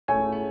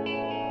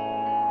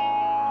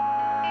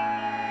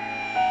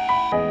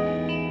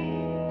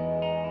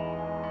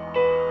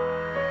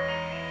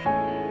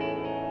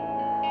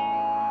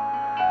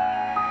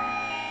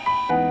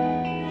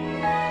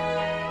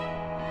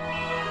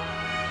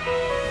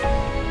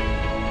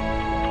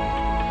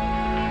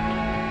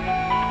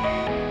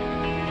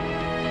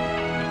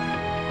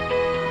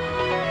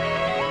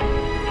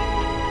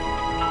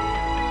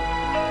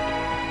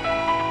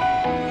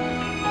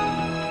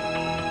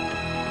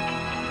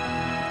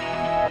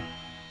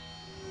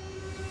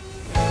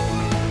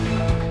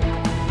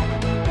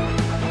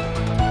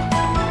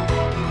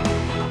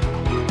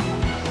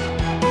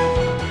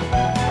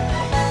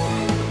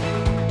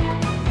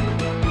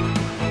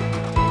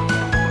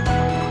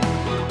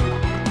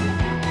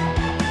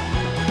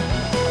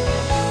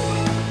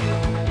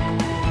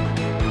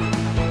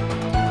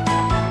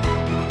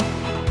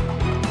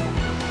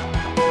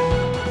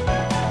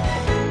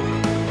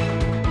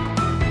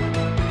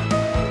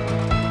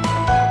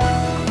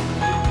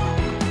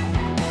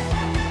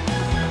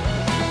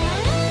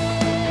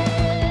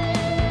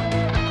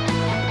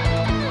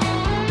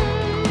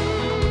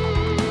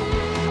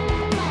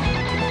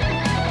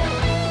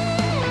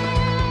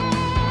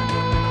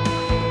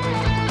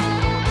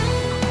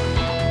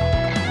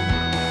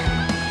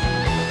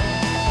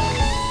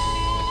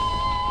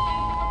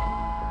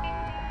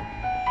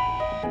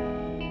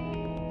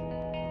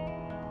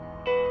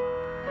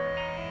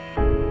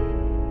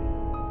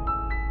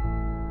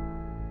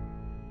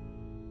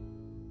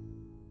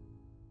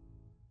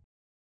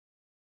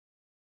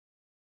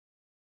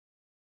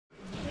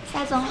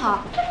赛总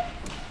好，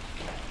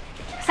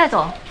赛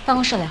总，办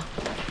公室聊。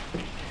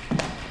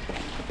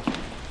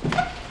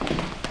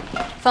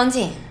方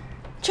静，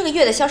这个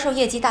月的销售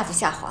业绩大幅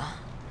下滑，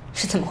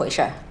是怎么回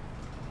事？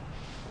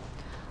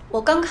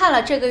我刚看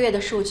了这个月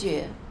的数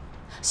据，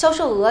销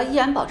售额依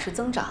然保持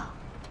增长，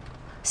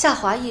下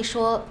滑一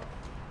说，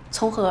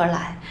从何而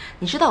来？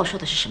你知道我说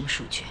的是什么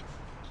数据？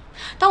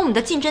当我们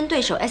的竞争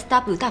对手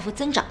SW 大幅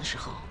增长的时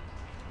候，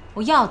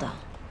我要的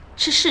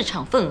是市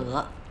场份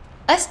额。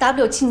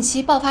 SW 近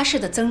期爆发式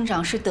的增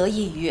长是得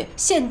益于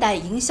现代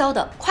营销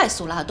的快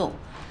速拉动，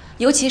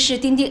尤其是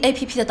钉钉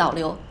APP 的导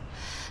流。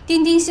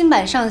钉钉新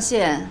版上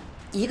线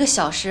，1个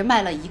小时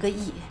卖了1个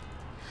亿。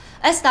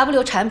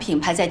SW 产品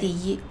排在第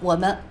1，我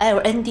们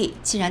LND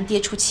竟然跌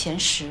出前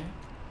10。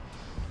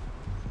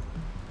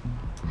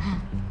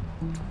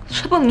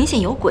这不明显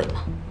有鬼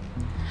吗？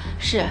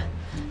是，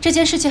这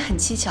件事情很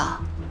蹊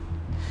跷。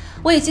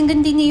我已经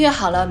跟钉钉约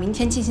好了明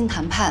天进行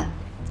谈判。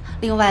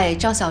 另外，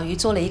张小鱼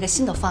做了一个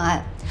新的方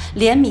案，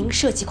联名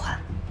设计款。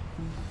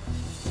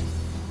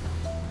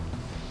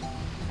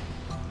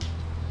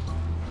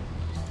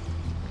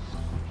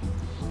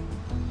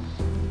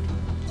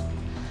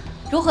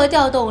如何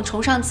调动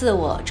崇尚自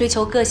我、追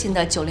求个性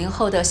的90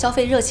后的消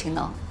费热情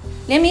呢？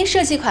联名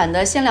设计款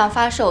的限量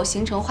发售，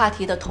形成话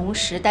题的同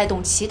时，带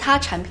动其他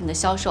产品的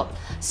销售。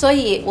所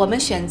以，我们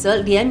选择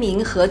联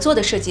名合作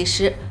的设计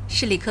师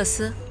是里克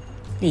斯。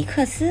里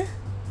克斯？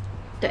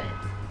对。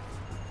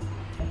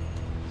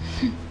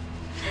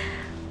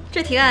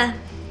 这提案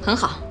很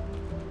好。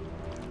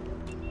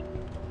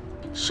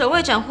首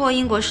位斩获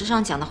英国时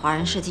尚奖的华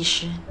人设计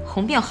师，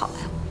红遍好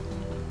莱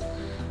坞。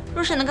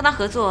若是能跟他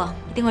合作，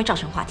一定会造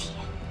成话题。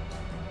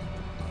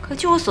可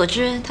据我所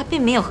知，他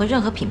并没有和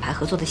任何品牌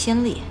合作的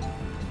先例。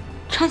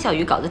张小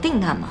鱼搞得定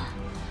他吗？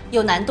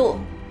有难度，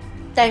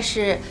但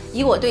是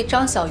以我对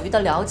张小鱼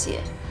的了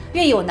解，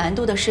越有难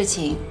度的事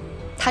情，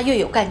他越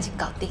有干劲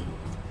搞定。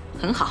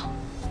很好，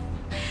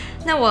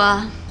那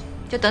我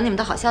就等你们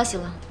的好消息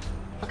了。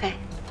 OK。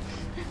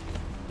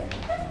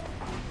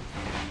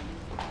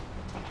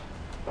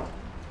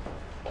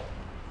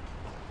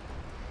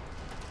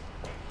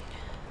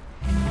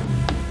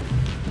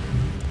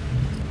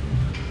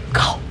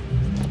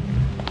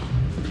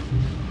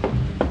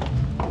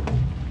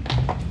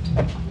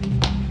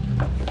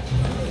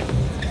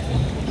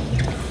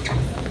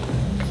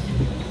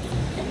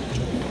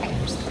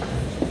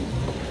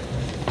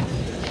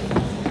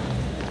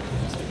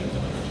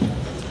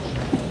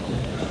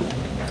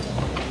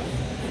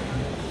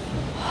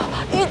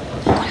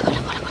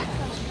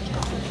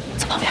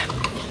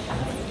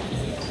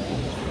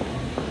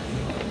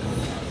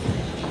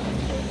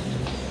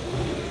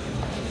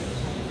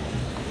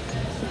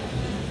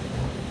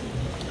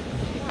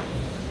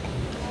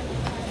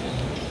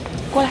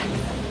 过来，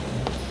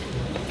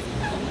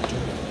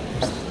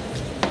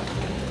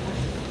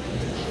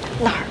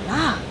哪儿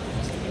呢？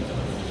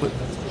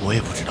我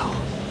也不知道。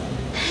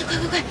哎，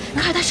快，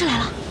卡尔大师来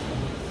了！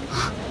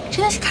啊，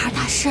真的是卡尔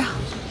大师啊！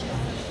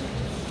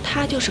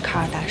他就是卡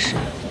尔大师。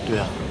对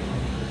啊。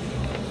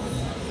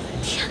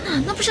天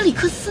哪，那不是里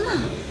克斯吗？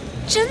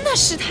真的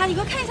是他！你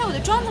快看一下我的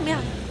妆怎么样？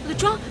我的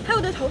妆还有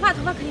我的头发可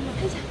以吗？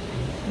看一下。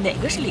哪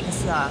个是里克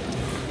斯啊？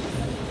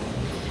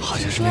好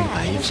像是那个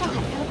白衣服的。上海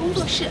开了工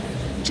作室，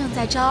正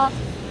在招。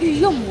 御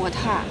用模特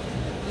儿，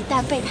一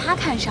旦被他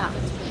看上，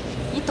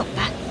你懂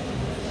的。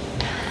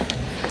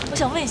我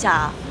想问一下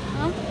啊，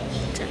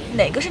这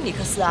哪个是里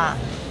克斯啊？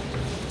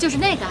就是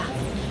那个，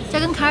在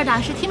跟卡尔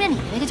大师贴面礼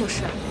的那个就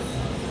是。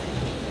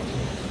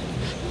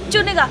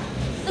就那个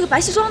那个白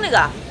西装那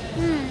个。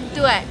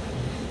对，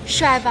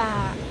帅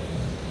吧？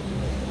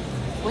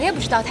我也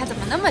不知道他怎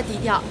么那么低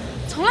调，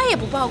从来也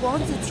不曝光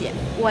自己。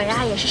我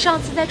呀，也是上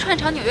次在串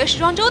场纽约时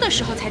装周的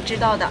时候才知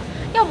道的，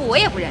要不我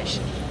也不认识。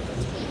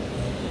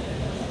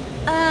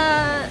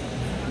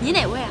你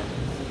哪位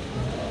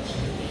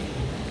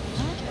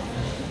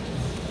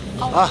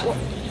啊？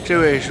这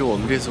位是我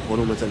们这次活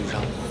动的赞助商。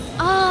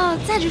哦，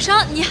赞助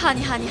商，你好，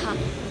你好，你好。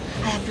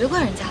哎呀，别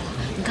怪人家了，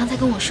你刚才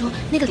跟我说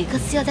那个里克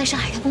斯要在上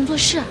海开工作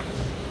室，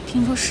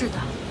听说是的。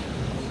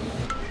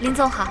林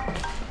总好。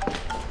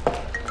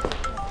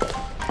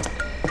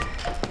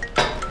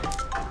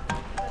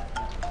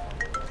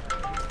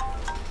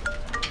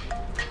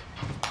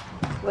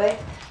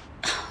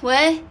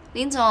喂，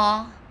林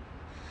总，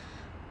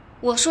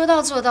我说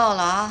到做到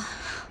了啊！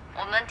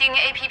我们钉钉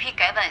APP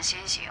改版先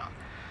行，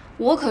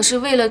我可是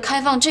为了开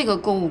放这个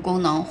购物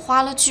功能，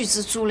花了巨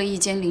资租了一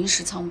间临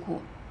时仓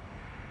库。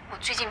我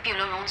最近 B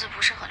轮融资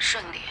不是很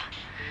顺利啊，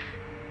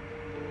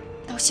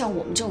要像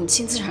我们这种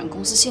轻资产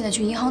公司，现在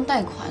去银行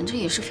贷款，这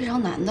也是非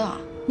常难的。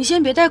你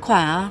先别贷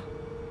款啊，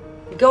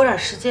你给我点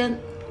时间，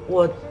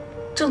我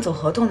正走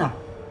合同呢。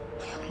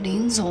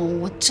林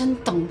总，我真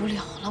等不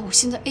了了，我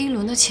现在 A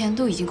轮的钱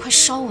都已经快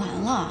烧完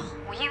了。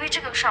我因为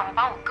这个事儿，我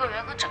把我个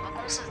人和整个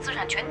公司的资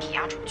产全抵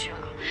押出去了。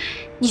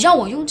你让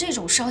我用这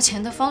种烧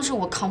钱的方式，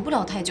我扛不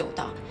了太久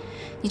的。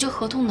你这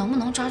合同能不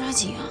能抓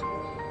紧啊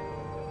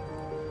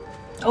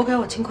 ？OK，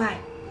 我尽快。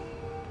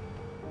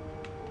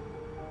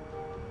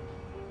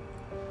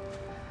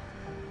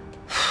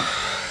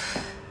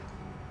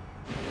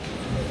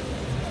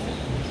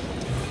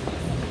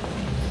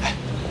哎，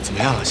怎么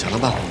样了？想了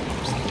办法吗？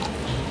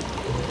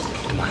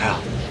干嘛呀？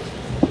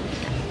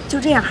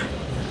就这样。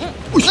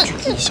你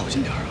小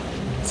心点啊！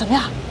怎么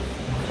样？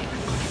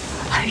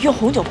哎，用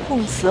红酒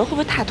碰瓷会不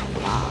会太土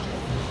了？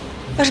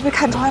要是被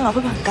看穿了，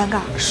会不会很尴尬？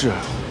是，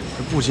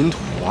这不仅土，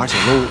而且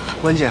low，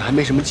 关键还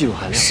没什么技术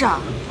含量。是啊。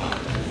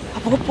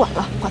不过不管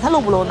了，管它 low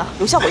不 low 呢，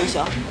有效果就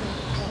行，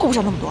顾不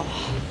上那么多了。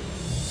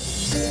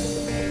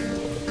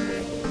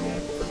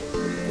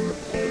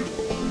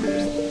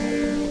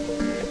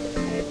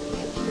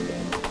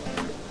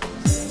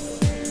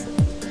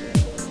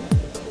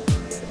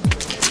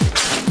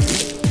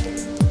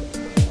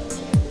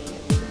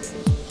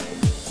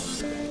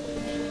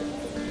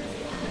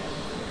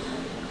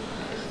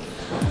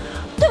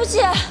对不起，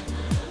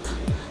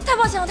太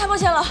抱歉了，太抱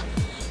歉了，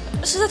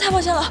实在太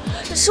抱歉了，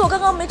是我刚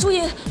刚没注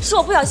意，是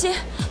我不小心，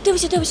对不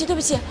起，对不起，对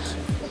不起，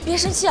别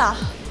生气啊。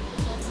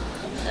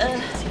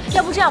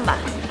要不这样吧，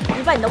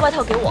你把你的外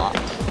套给我，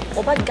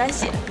我帮你干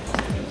洗。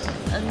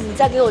你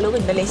再给我留个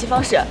你的联系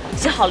方式，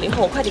洗好了以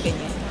后我快递给您，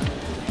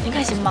您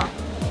看行吗？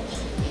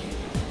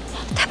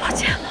太抱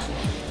歉了，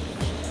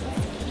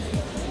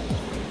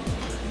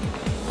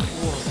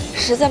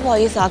实在不好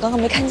意思啊，刚刚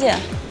没看见，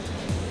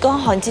刚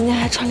好你今天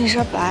还穿了一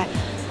身白。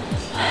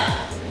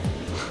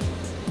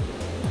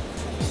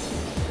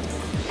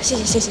谢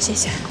谢谢谢谢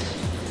谢！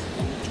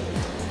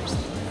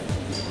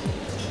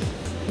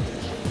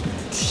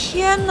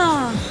天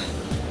哪！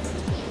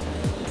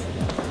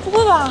不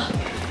会吧？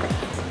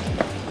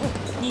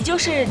你就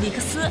是里克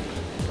斯？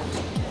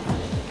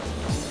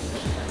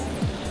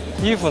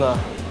衣服呢？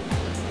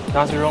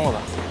拿去扔了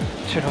吧。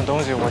这种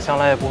东西我将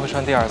来也不会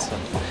穿第二次。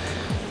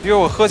约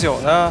我喝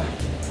酒呢？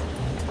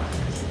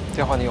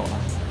电话你有了？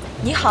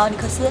你好，里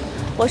克斯，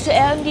我是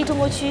LMD 中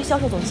国区销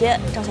售总监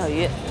张小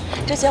鱼。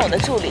之前我的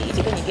助理已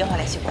经跟你电话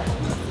联系过了。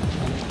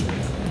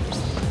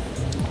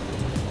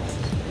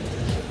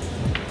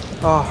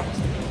啊，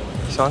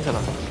想起来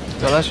了，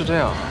原来是这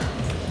样。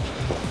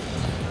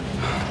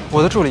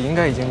我的助理应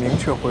该已经明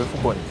确回复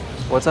过你，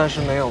我暂时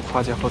没有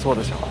跨界合作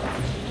的想法，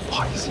不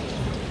好意思。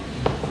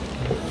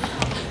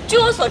据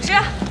我所知，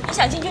你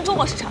想进军中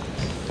国市场，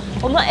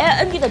我们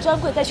LND 的专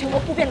柜在全国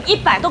布遍了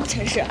100多个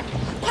城市，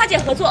跨界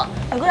合作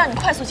能够让你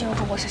快速进入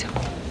中国市场。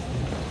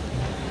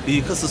里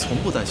克斯从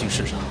不担心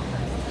市场，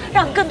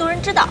让更多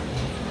人知道，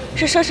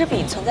是奢侈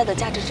品存在的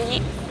价值之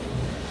一。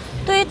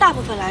对于大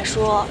部分来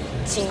说，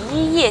锦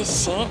衣夜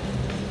行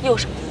又有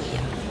什么意义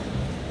啊？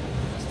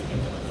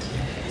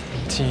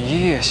锦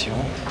衣夜行，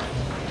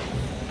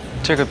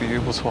这个比喻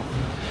不错。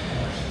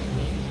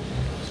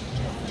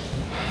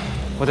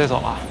我得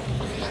走了。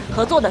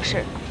合作的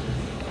事，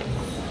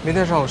明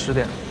天上午10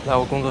点来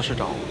我工作室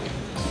找我。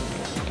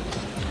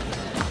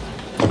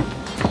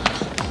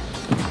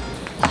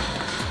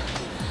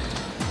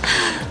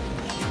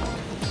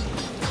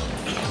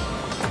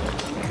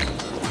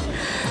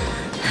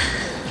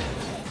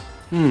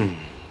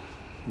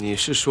你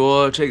是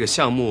说这个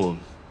项目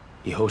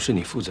以后是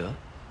你负责？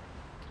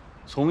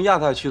从亚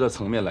太区的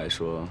层面来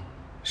说，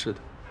是的。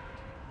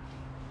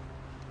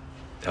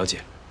了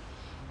解。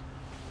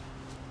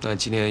那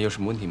今天有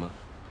什么问题吗？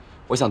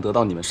我想得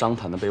到你们商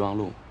谈的备忘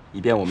录，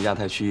以便我们亚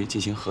太区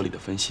进行合理的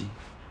分析。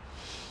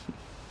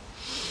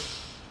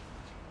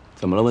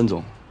怎么了，温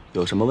总？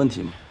有什么问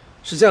题吗？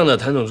是这样的，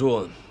谭总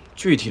助，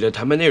具体的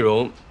谈判内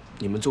容，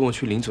你们中国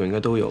区林总应该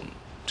都有，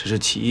这是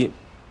其一。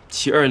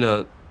其二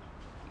呢，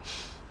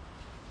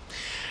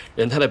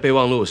人他的备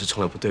忘录是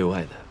从来不对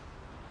外的。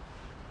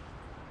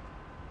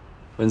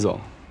温总，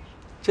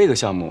这个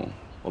项目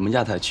我们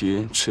亚太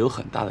区持有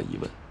很大的疑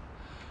问。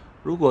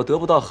如果得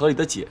不到合理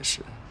的解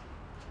释，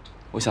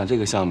我想这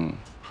个项目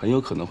很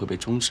有可能会被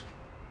终止。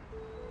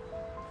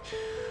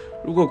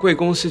如果贵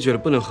公司觉得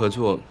不能合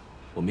作，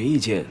我没意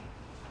见，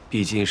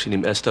毕竟是你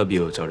们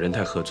SW 找仁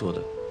泰合作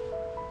的。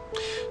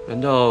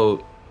难道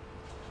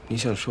你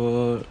想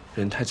说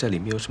仁泰在里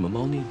面有什么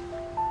猫腻？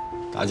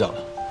打搅了。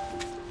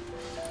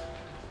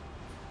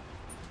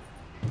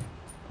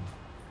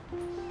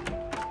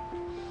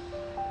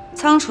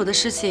仓储的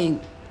事情，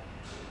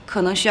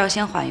可能需要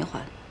先缓一缓。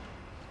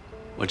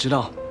我知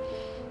道，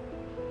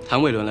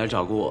谭伟伦来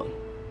找过我，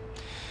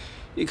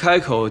一开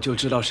口就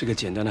知道是个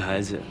简单的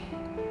孩子。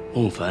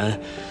孟凡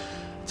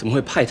怎么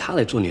会派他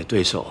来做你的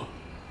对手？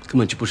根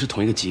本就不是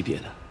同一个级别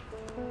的。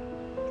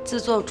自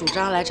作主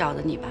张来找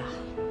的你吧？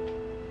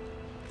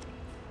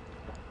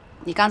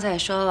你刚才也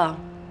说了，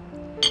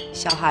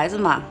小孩子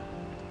嘛，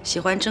喜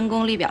欢真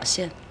功力表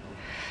现。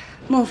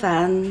孟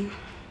凡。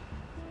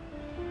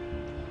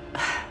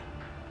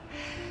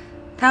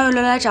 谭伟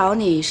伦来找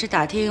你是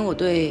打听我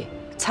对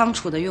仓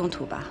储的用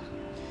途吧？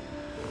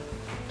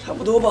差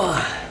不多吧，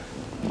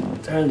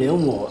但是连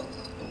我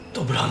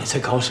都不知道你在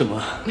搞什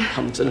么，他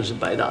们真的是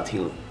白打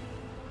听了。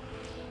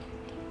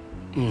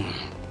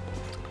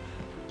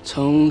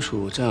仓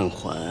储暂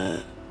缓，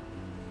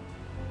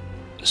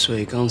所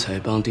以刚才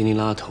帮丁丁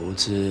拉投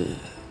资，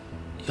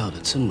要的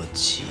这么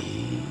急，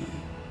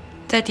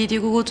在嘀嘀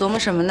咕咕琢磨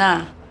什么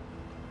呢？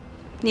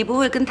你不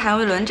会跟谭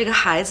伟伦这个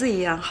孩子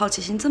一样，好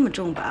奇心这么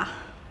重吧？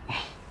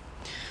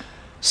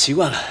 习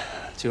惯了，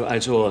就爱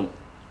做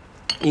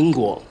因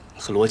果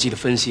和逻辑的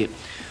分析。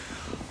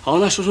好，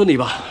那说说你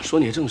吧，说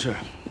你的正事儿。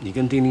你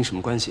跟丁丁什么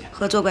关系？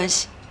合作关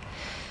系，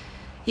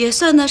也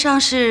算得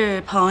上是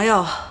朋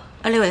友。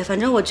Anyway， 反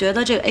正我觉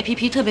得这个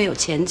APP 特别有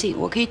前景，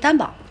我可以担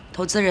保，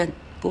投资人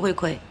不会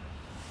亏。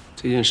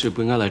这件事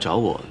不应该来找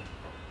我，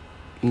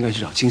应该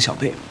去找金小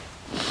贝。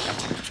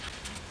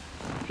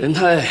仁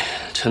泰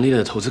成立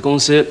了投资公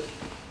司，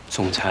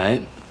总裁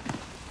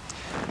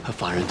和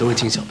法人都是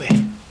金小贝。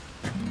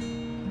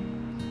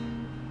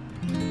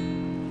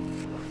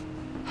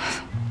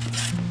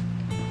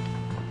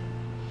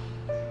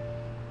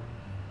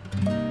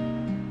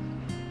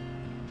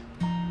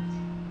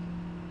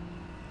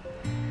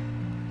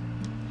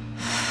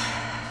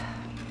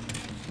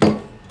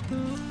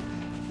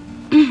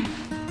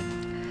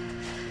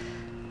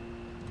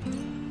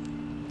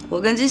 我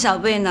跟金小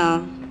贝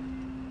呢，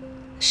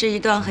是一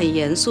段很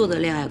严肃的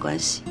恋爱关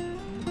系。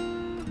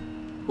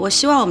我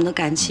希望我们的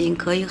感情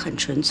可以很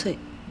纯粹，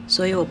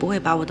所以我不会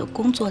把我的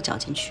工作搅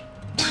进去。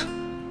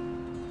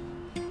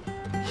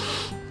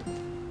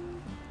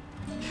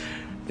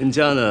人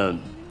家呢，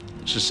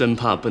是生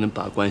怕不能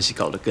把关系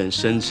搞得更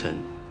深沉、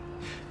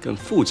更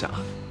复杂，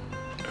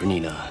而你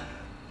呢，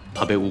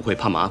怕被误会、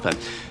怕麻烦。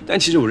但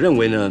其实我认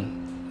为呢，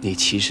你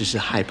其实是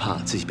害怕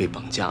自己被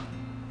绑架。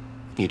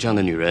你这样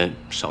的女人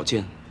少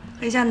见。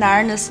 很像男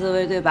人的思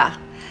维，对吧？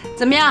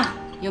怎么样？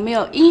有没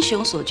有英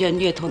雄所见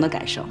略同的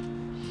感受？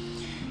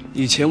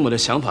以前我的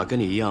想法跟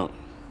你一样，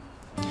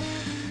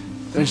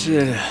但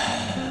是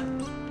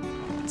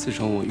自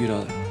从我遇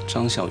到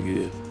张小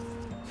鱼，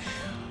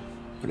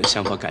我的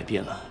想法改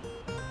变了。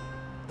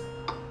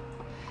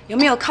有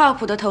没有靠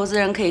谱的投资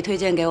人可以推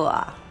荐给我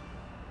啊？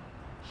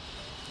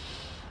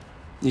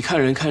你看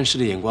人看事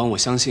的眼光，我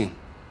相信。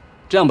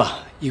这样吧，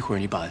一会儿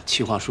你把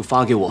企划书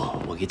发给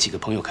我，我给几个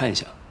朋友看一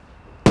下。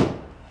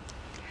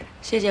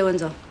 谢谢温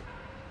总。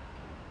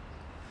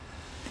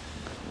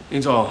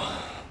林总，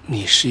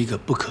你是一个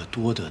不可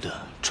多得的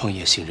创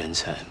业型人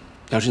才。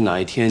要是哪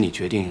一天你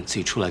决定自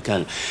己出来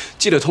干了，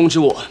记得通知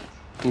我。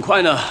很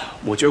快呢，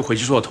我就会回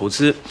去做投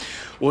资。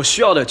我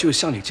需要的就是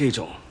像你这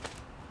种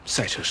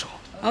赛车手。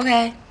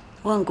OK，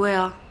 我很贵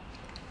哦。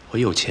我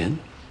有钱。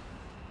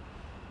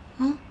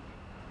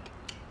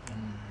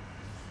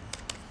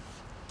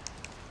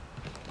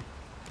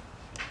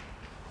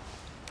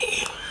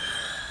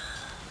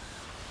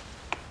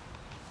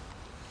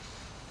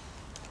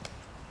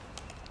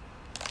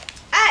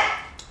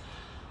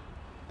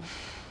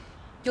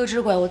幼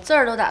稚鬼，我字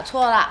儿都打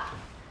错了，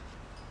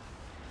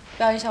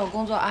不要影响我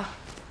工作啊！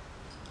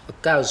我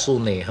告诉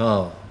你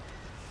哈，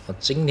我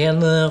今天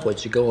呢回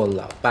去跟我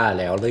老爸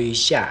聊了一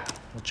下，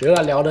我觉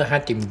得聊得还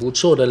挺不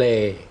错的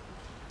嘞。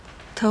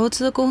投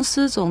资公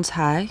司总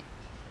裁，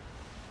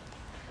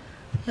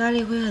压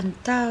力会很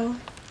大哦。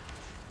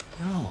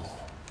哟，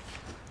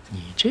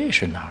你这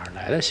是哪儿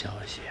来的消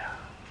息啊？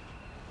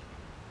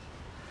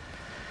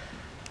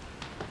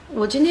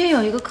 我今天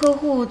有一个客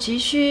户急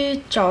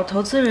需找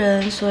投资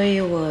人，所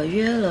以我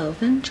约了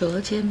温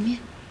哲见面。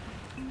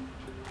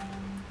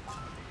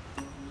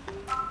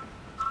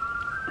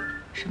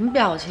什么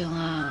表情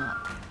啊？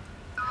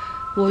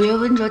我约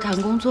温哲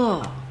谈工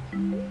作。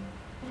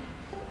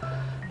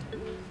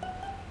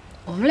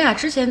我们俩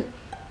之前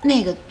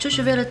那个就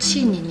是为了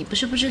气你，你不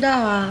是不知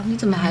道啊？你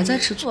怎么还在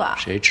吃醋啊？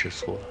谁吃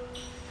醋了？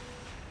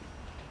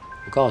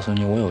 我告诉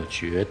你，我有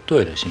绝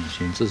对的信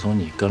心。自从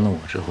你跟了我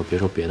之后，别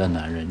说别的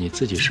男人，你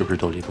自己是不是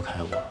都离不开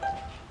我？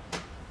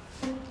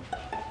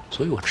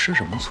所以我吃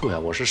什么醋呀？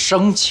我是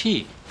生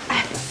气。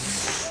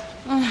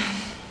哎，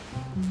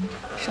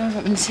生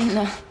什么气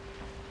呢？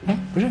哎，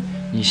不是，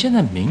你现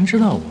在明知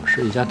道我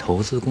是一家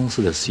投资公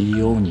司的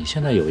CEO， 你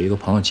现在有一个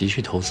朋友急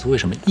需投资，为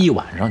什么一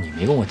晚上你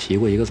没跟我提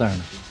过一个字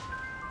呢？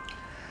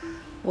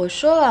我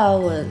说了，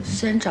我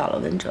先找了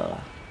文哲了。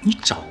你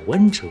找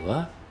文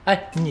哲？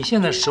哎，你现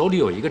在手里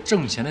有一个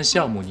挣钱的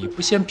项目，你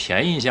不先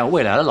便宜一下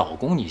未来的老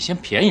公，你先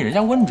便宜人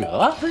家文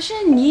哲？不是，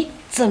你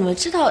怎么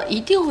知道一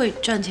定会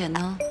赚钱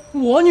呢？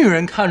我女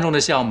人看中的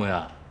项目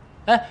呀。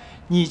哎，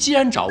你既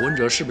然找文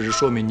哲，是不是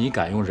说明你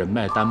敢用人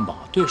脉担保？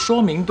对，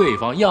说明对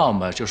方要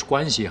么就是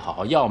关系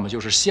好，要么就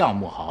是项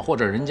目好，或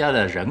者人家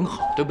的人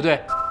好，对不对？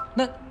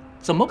那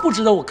怎么不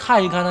值得我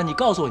看一看呢？你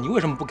告诉我，你为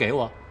什么不给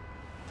我？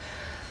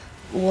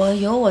我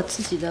有我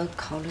自己的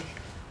考虑。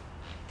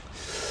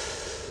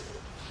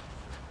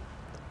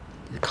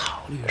你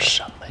考虑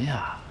什么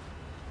呀？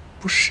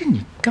不是，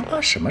你干嘛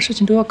什么事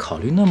情都要考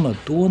虑那么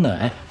多呢？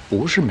哎，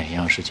不是每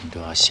样事情都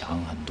要想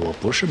很多，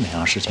不是每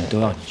样事情都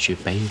要你去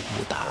背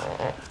负它。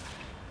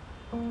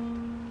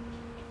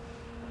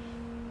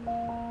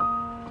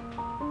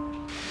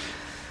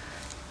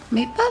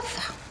没办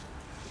法，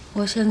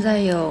我现在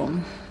有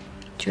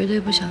绝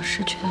对不想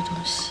失去的东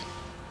西，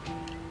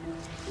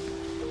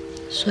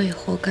所以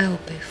活该我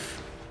背负。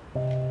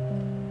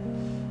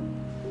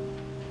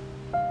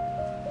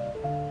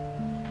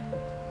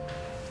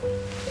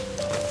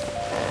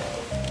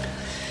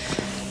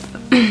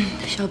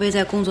小贝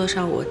在工作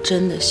上，我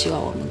真的希望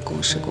我们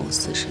公事公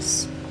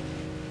44，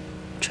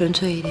纯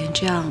粹一点，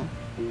这样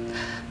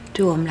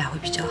对我们俩会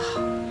比较好。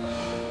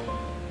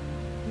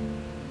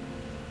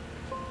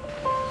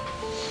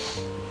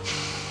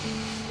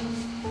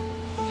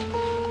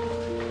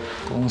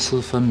公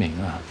私分明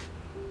啊，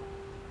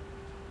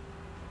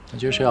那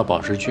就是要保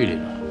持距离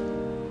了。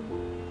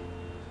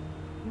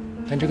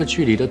但这个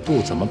距离的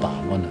度怎么把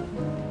握呢？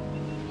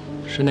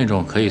是那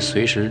种可以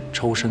随时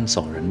抽身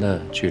走人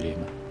的距离吗？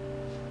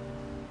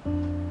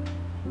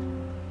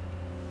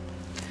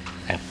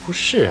哎，不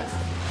是，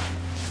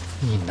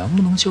你能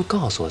不能就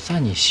告诉我，在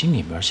你心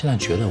里面现在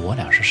觉得我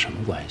俩是什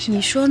么关系？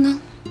你说呢？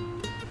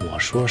我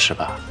说是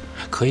吧？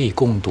可以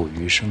共度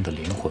余生的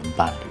灵魂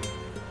伴侣。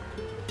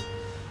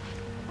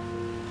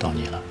到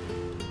你了，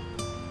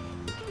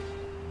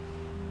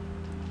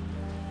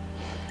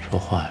说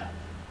话呀！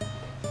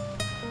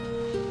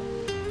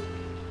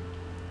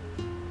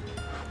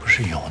不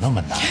是有那么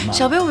难吗？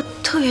小贝，我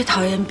特别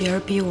讨厌别人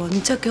逼我，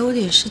你再给我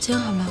点时间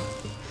好吗？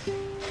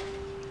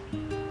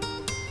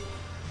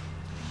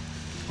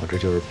我这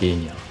就是逼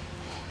你了。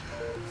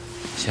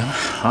行，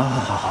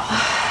好，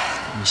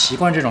你习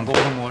惯这种沟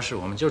通模式，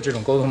我们就这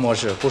种沟通模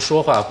式，不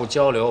说话，不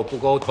交流，不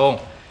沟通。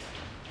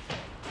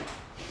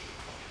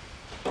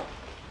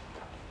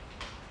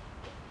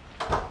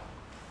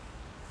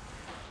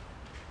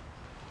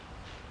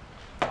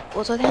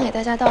我昨天给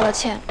大家道了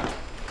歉，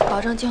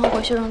保证今后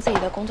会修正自己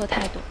的工作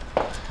态度。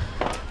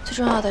最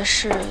重要的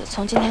是，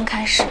从今天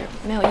开始，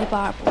没有1部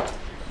2部，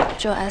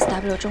只有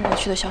SW 中国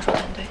区的销售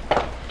团队。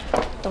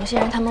董欣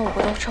然他们5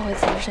个都撤回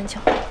辞职申请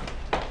了。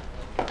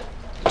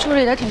处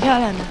理得挺漂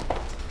亮的。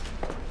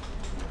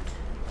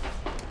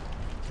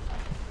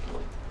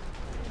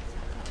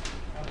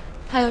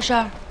还有事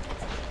儿？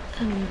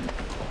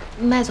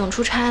麦总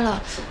出差了，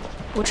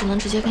我只能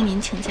直接跟您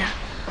请假。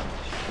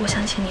我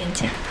想请年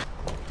假。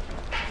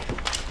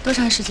多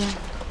长时间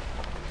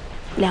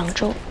？2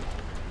周。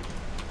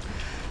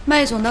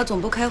麦总到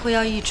总部开会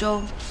要1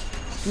周，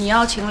你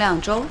要请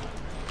2周？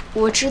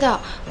我知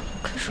道，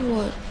可是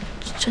我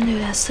真的有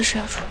点私事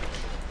要处理。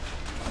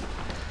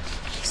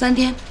3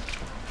天。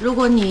如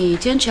果你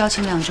坚持要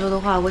请2周的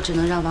话，我只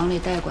能让王磊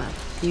代管，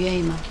你愿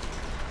意吗？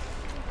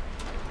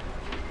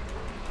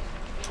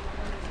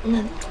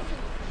那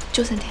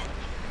就3天。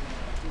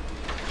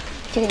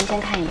这个你先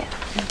看一眼。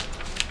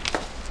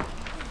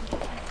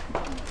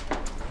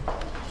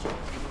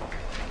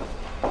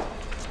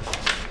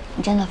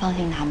你真的放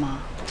心他吗？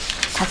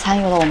他参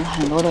与了我们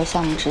很多的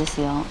项目执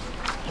行，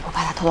你不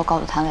怕他偷偷告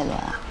诉谭伟伦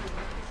啊？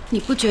你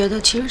不觉得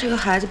其实这个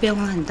孩子变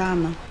化很大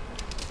吗？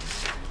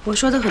我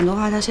说的很多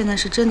话，他现在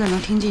是真的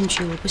能听进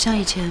去，我不像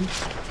以前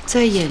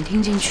在演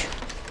听进去。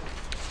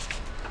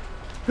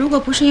如果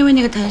不是因为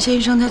那个谭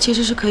先生，他其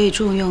实是可以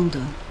重用的，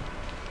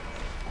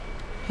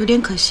有点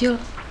可惜了。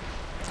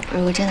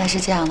如果真的是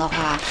这样的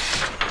话，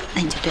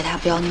那你就对他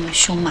不要那么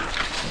凶嘛。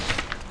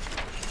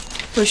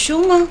我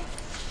凶吗？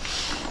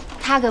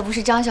他可不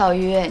是张小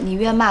鱼，你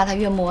越骂他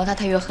越磨他，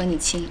他越和你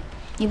亲。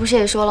你不是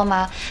也说了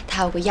吗？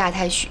他有个亚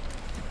太许。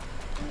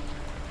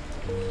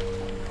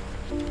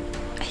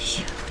哎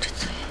呀，我这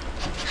嘴！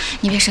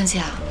你别生气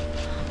啊，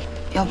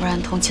要不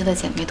然同期的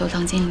姐妹都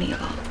当经理了，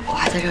我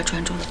还在这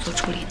专注的做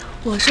助理呢。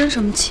我生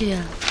什么气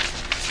啊？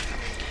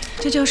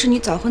这就是你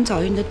早婚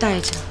早孕的代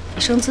价，你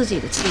生自己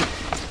的气。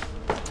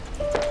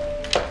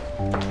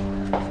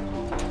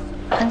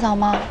很早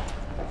吗？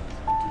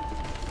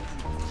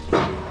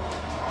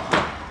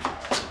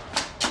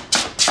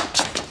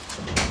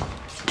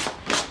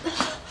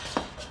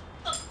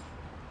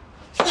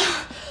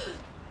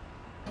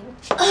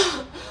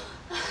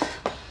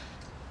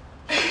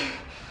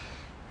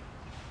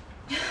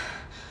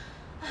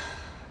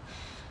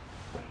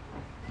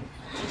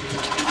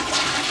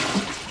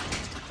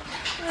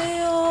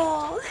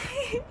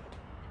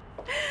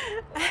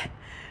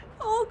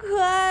可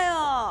爱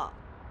啊！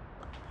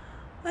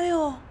哎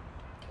呦，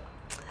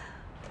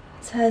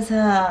菜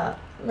菜，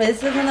每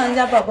次看到你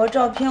家宝宝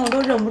照片，我都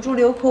忍不住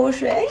流口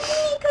水。哎，你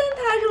看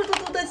他肉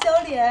嘟嘟的小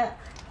脸，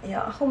哎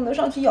呀，恨不得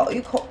上去咬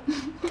一口。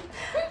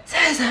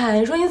菜菜，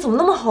你说你怎么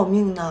那么好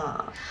命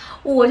呢？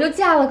我就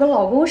嫁了个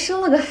老公，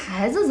生了个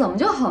孩子，怎么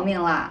就好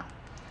命了？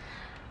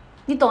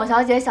你董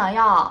小姐想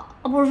要，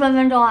不是分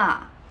分钟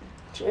啊！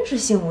真是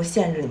幸福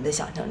限制了你的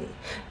想象力。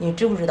你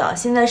知不知道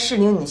现在适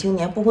龄女青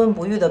年不婚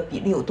不育的比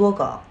例有多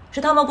高？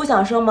是她们不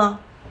想生吗？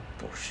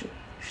不是，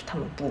是她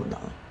们不能。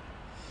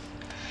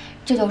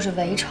这就是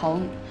围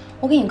城。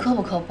我给你科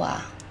普科普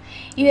啊，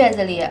月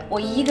子里我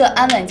一个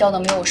安稳觉都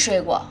没有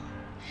睡过，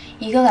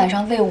一个晚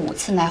上喂5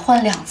次奶，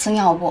换2次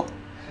尿布。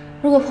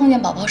如果碰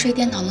见宝宝睡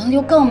电脑，那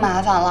就更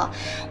麻烦了，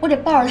我得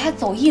抱着他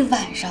走一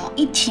晚上，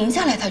一停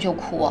下来他就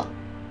哭。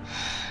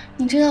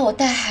你知道我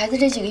带孩子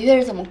这几个月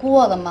是怎么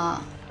过的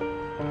吗？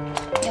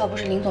要不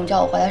是林总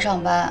叫我回来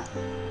上班，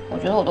我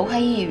觉得我都快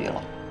抑郁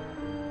了。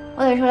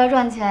我得出来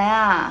赚钱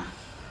呀！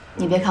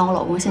你别看我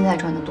老公现在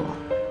赚得多，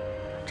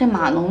这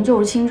码农就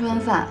是青春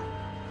饭，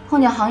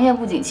碰见行业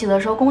不景气的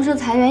时候，公司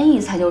裁员一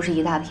裁就是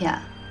一大片。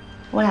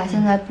我俩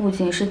现在不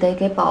仅是得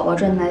给宝宝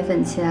挣奶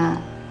粉钱，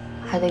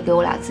还得给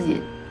我俩自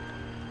己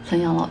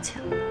存养老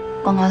钱，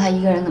光靠他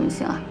一个人怎么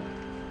行啊？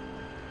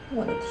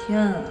我的天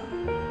啊！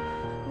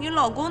你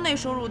老公那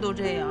收入都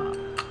这样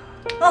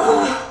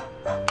啊！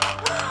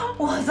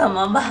我怎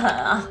么办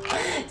啊？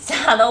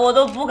吓得我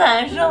都不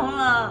敢生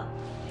了。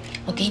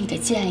我给你个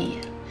建议，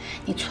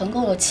你存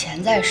够了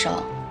钱再生。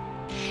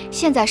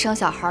现在生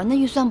小孩那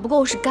预算不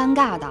够是尴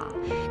尬的，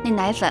那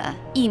奶粉、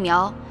疫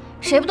苗，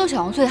谁不都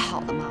想用最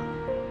好的吗？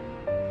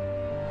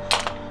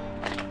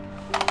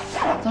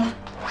走了。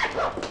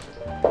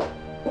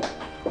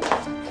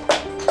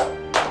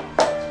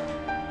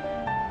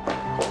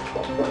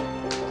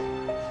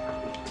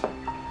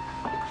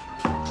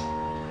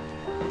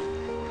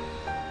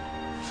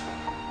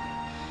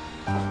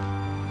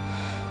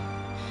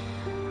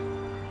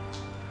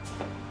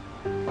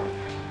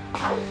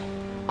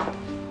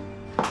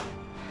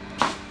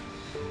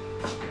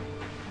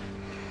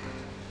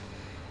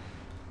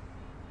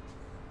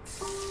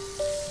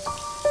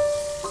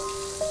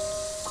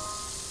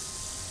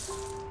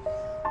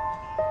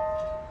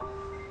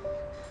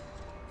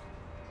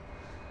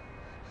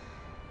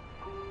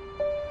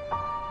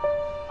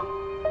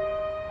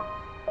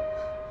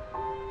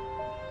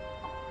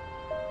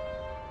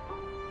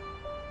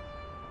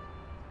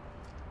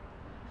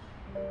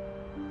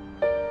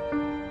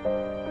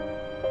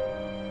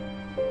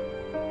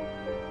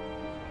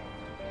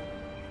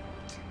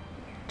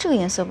这个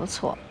颜色不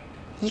错，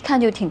一看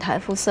就挺台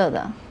肤色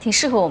的，挺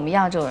适合我们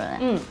亚洲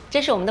人。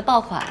这是我们的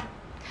爆款，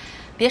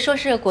别说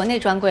是国内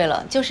专柜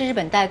了，就是日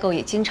本代购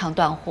也经常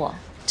断货。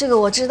这个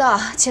我知道，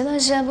前段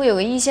时间不有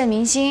个一线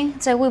明星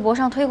在微博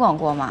上推广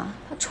过吗？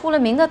他出了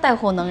名的带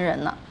货能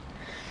人呢。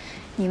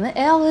你们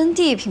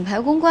LND 品牌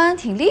公关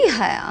挺厉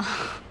害啊！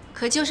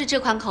可就是这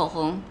款口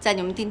红在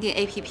你们钉钉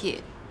APP，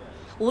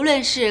 无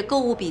论是购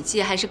物笔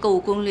记还是购物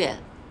攻略，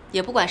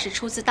也不管是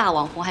出自大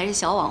网红还是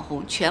小网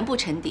红，全部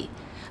沉底。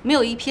没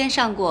有一篇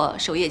上过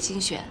首页精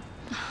选。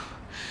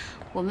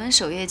我们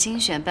首页精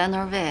选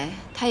Banner Way，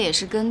 它也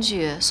是根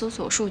据搜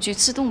索数据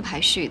自动排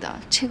序的，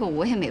这个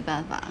我也没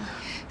办法。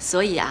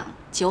所以啊，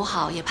酒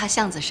好也怕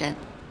巷子深。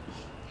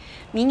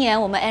明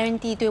年我们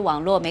R&D 对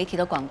网络媒体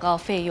的广告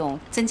费用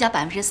增加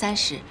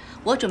30%，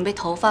我准备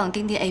投放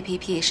钉钉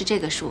APP 是这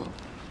个数。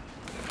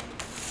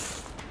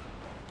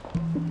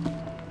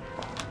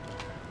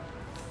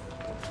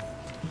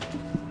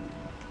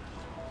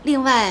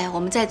另外，我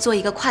们再做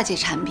一个跨界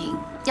产品，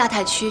亚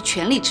太区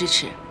全力支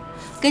持。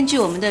根据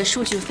我们的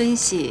数据分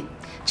析，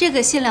这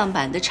个限量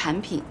版的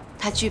产品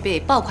它具备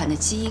爆款的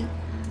基因。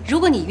如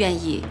果你愿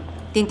意，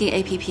钉钉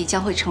APP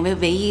将会成为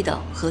唯一的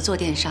合作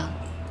电商。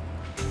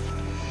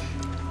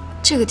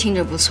这个听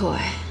着不错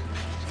哎，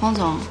方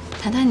总，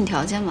谈谈你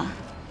条件吧。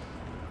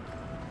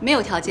没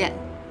有条件，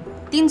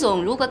丁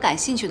总如果感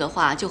兴趣的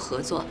话就合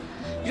作，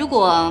如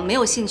果没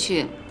有兴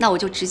趣，那我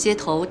就直接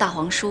投大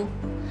黄书。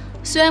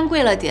虽然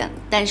贵了点，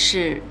但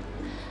是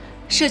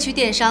社区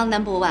电商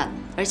No.1，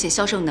 而且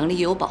销售能力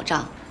也有保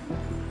障。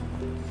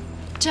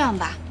这样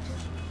吧，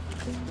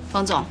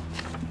方总，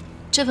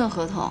这份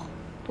合同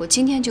我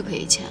今天就可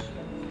以签。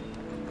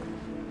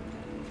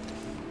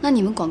那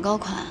你们广告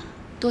款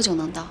多久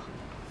能到？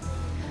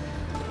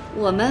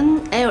我们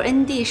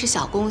LND 是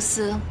小公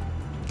司，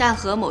但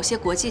和某些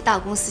国际大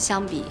公司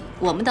相比，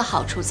我们的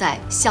好处在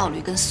效率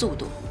跟速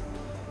度。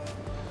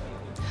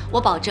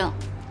我保证，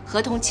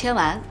合同签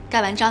完、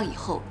盖完章以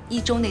后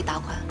，1周内打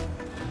款。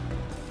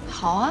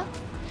好啊，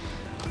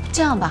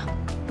这样吧，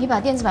你把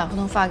电子版合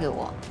同发给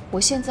我，我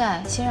现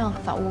在先让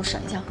法务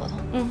审一下合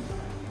同。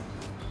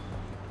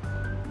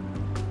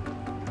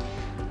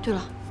对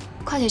了，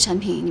跨界产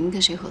品你们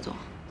跟谁合作？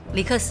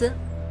里克斯。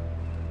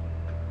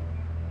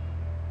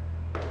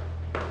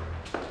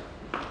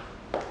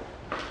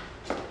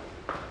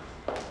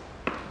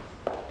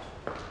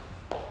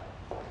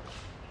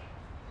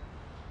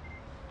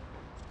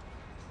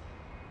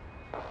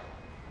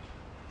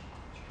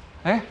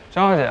哎，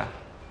张小姐，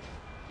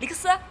李克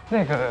斯，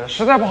那个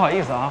实在不好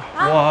意思啊，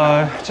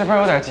我这边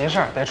有点急事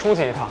儿，得出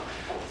去一趟，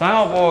咱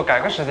要不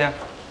改个时间？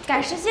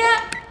改时间？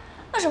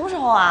那什么时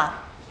候啊？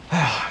哎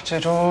呀，这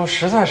周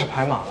实在是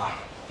排满了，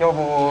要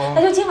不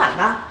那就今晚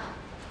吧。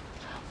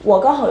我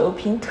刚好有一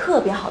瓶特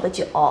别好的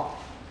酒，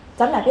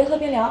咱们俩边喝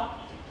边聊。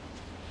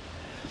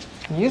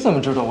你怎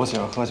么知道我喜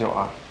欢喝酒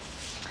啊？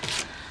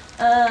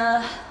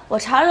我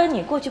查了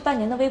你过去半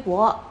年的微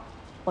博，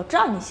我知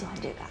道你喜欢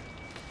这个。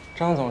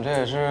张总这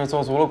也是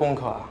做足了功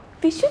课啊。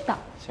必须的。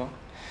行，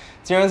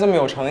既然这么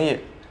有诚意，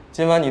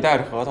今晚你带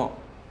着合同，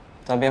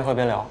咱边喝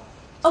边聊。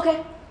OK。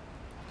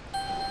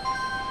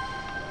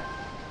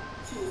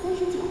请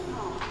39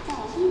号到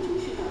一主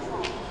室等候。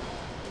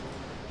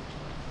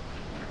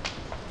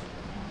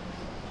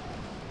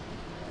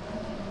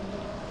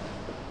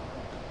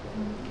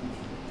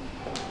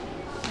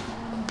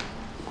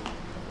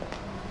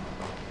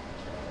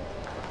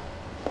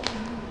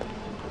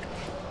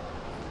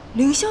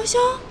林潇潇，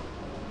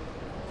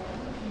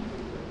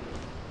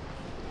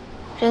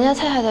人家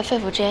菜菜的肺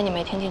腑之言你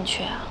没听进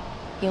去啊？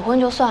隐婚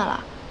就算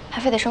了，还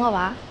非得生个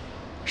娃？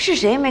是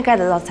谁没 get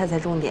到菜菜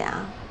重点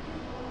啊？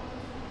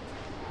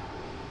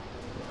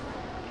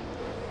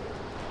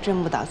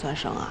真不打算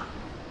生啊？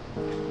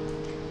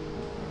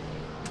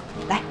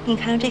来，给你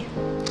看看这个。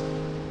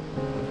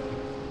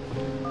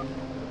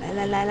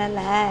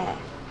来，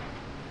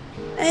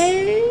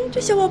哎，这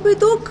小宝贝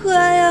多可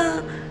爱呀！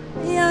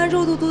哎呀，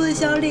肉嘟嘟的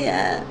小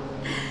脸。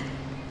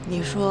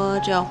你说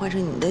这要换成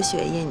你的血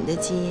液，你的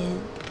基因，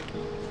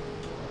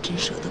真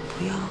舍得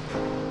不要？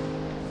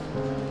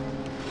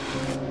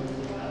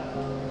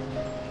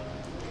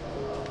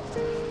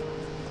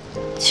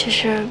其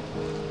实，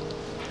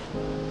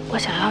我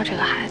想要这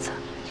个孩子，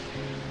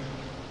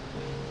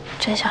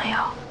真想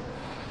要。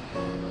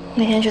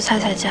那天去菜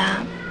菜家，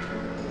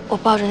我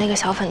抱着那个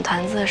小粉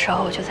团子的时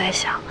候，我就在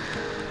想，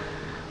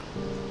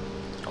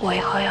我以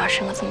后也要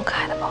生个这么可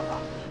爱的宝宝。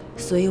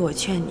所以我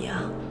劝你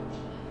啊，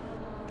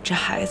这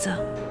孩子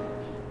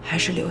还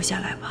是留下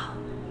来吧。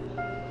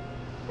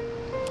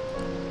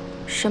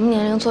什么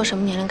年龄做什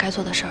么年龄该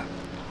做的事儿，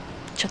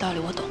这道理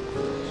我懂。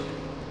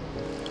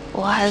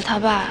我和孩子他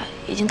爸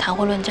已经谈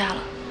婚论嫁了，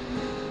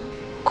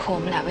可我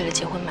们俩为了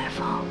结婚买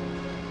房，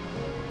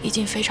已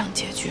经非常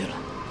拮据了。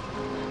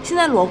现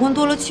在裸婚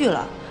多了去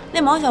了，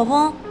那毛晓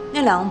峰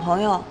那2个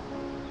朋友，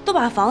都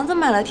把房子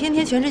卖了，天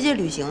天全世界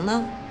旅行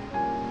呢。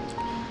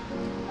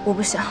我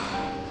不想，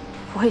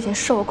我已经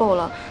受够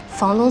了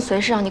房东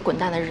随时让你滚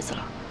蛋的日子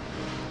了。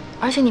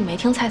而且你没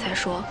听菜菜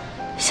说，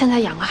现在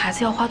养个孩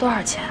子要花多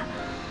少钱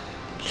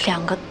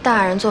？2个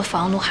大人做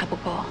房奴还不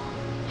够，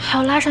还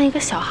要拉上一个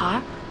小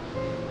孩。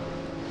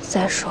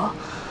再说，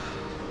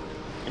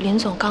林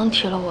总刚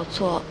提了我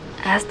做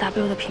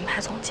SW 的品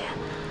牌总监，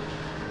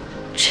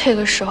这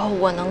个时候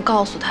我能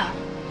告诉他，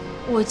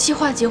我计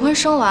划结婚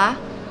生娃，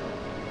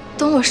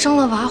等我生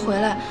了娃回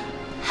来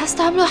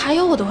 ，SW 还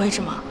有我的位置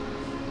吗？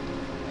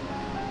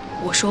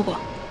我说过，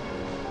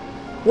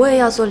我也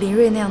要做林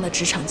睿那样的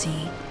职场精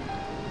英，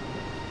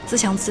自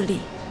强自立，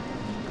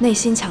内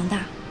心强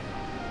大，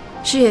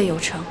事业有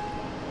成，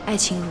爱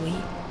情如意。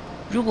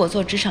如果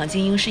做职场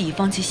精英是以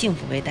放弃幸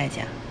福为代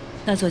价，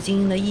那做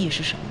精英的意义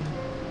是什么呢？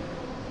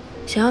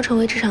想要成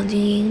为职场精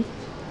英，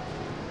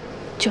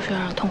就是要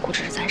让痛苦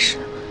只是暂时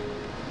的，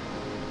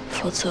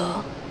否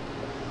则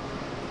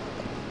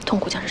痛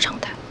苦将是常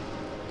态。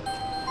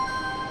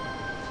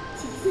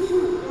请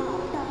45号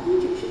到一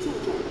主室就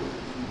诊。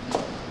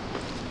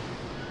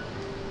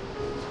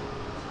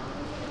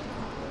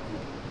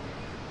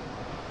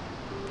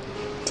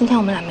今天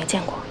我们俩没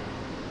见过，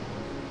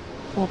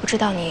我不知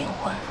道你隐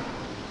婚，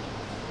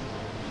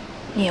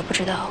你也不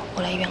知道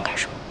我来医院干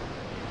什么。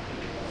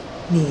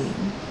你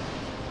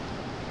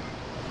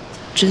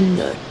真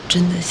的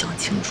想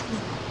清楚了吗？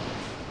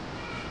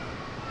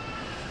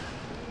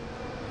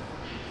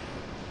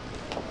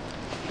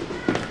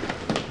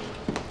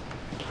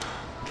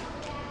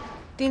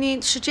丁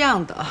丁，是这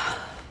样的，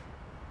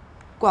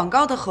广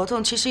告的合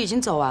同其实已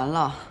经走完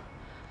了，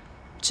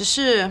只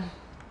是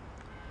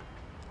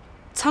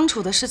仓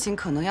储的事情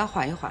可能要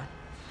缓一缓。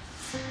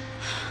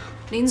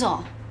林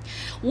总，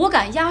我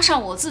敢押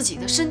上我自己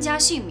的身家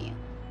性命，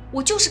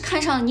我就是看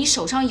上了你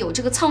手上有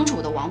这个仓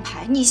储的王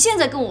牌。你现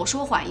在跟我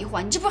说缓一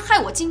缓，你这不是害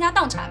我倾家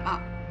荡产吗？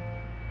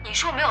你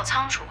说没有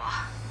仓储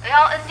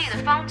，LND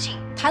的方静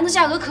谈的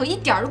价格可一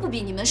点都不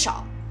比你们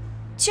少，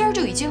今儿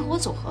就已经和我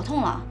走合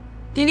同了。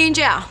丁丁，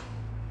这样，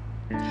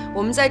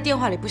我们在电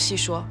话里不细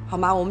说，好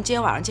吗？我们今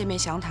天晚上见面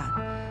详谈，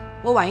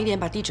我晚一点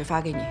把地址发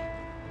给你。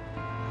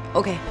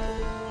OK。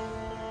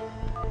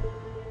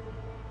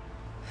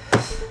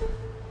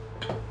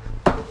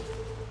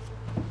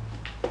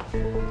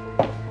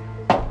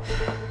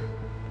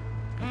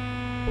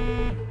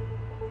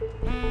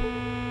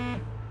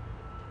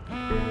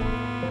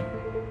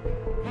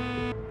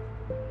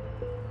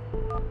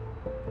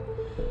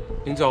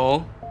林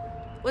总，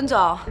温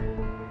总，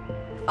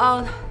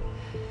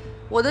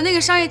我的那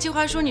个商业计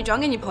划书你转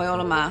给你朋友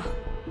了吗？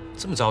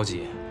这么着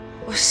急？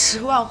我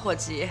10万火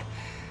急，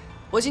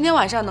我今天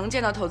晚上能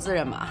见到投资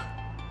人吗？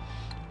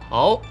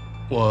好，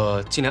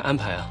我尽量安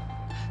排啊。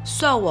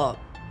算我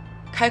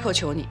开口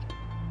求你。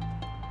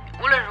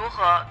无论如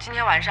何，今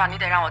天晚上你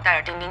得让我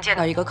带着丁丁见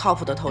到一个靠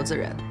谱的投资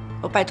人，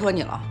我拜托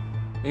你了。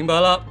明白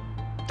了，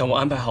等我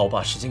安排好，我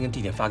把时间跟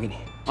地点发给你。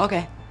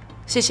OK，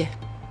 谢谢。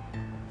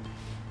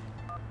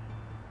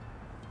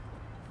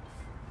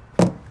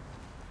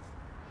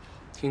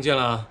听见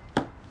了？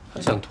还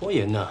想拖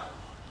延呢？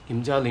你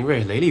们家林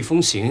睿雷厉风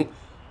行，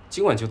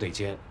今晚就得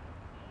见。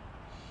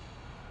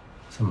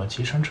怎么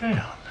急成这样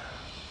呢？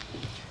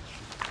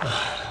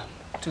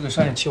这个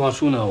商业计划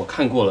书呢，我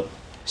看过了，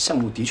项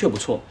目的确不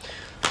错，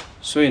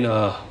所以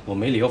呢，我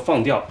没理由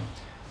放掉。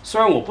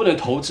虽然我不能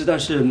投资，但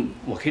是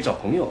我可以找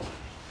朋友。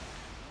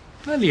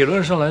那理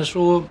论上来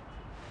说，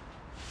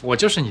我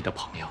就是你的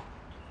朋友。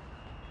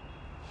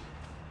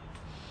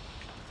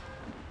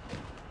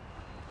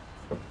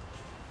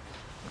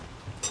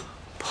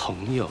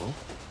朋友，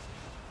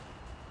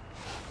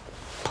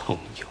朋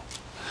友，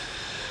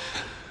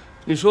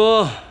你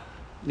说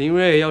林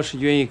睿要是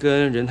愿意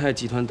跟仁泰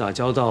集团打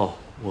交道，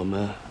我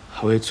们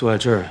还会坐在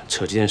这儿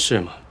扯这件事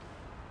吗？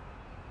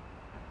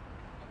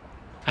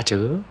阿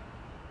哲，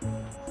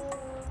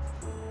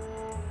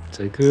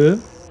这个，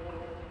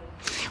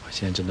我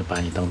现在真的把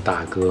你当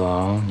大哥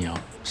啊！你要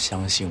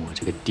相信我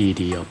这个弟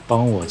弟，要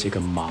帮我这个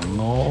忙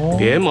哦。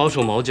别毛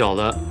手毛脚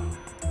的。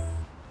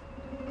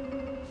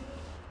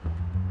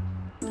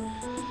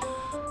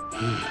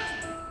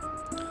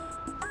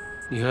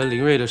你和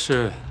林睿的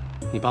事，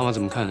你爸妈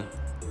怎么看呢？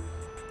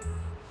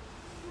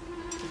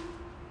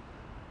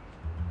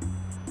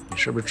你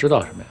是不是知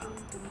道什么呀？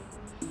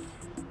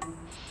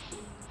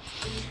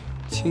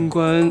清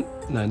官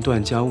难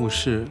断家务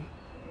事，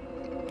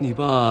你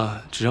爸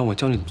只让我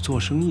教你做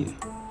生意。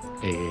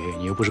哎，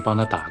你又不是帮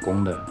他打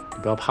工的，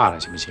你不要怕了，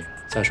行不行？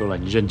再说了，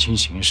你认清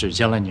形势，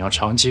将来你要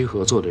长期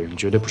合作的人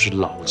绝对不是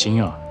老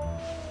金啊，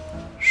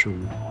是我。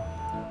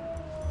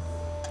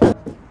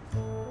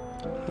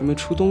还没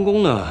出东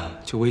宫呢，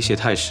就威胁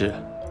太师。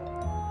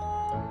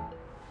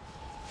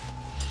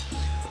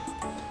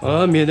好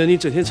了，免得你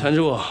整天缠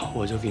着我，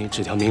我就给你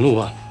指条明路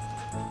吧。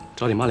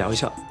找你妈聊一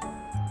下。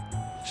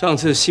上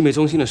次西美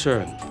中心的事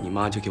儿，你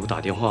妈就给我打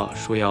电话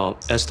说要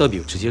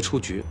SW 直接出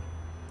局，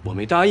我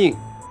没答应。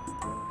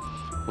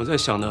我在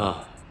想呢，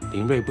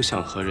林睿不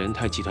想和仁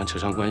泰集团扯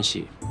上关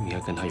系，应该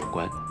跟他有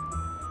关。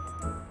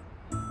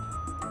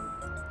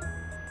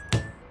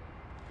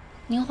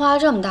您花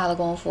这么大的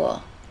功夫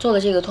做了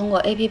这个通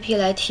过 APP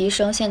来提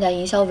升现代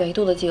营销维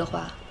度的计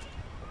划，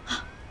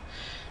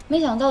没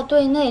想到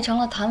对内成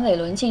了谭伟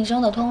伦晋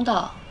升的通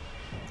道，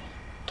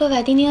对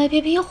外钉钉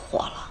APP 火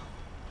了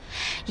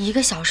，1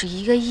个小时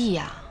1个亿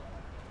呀！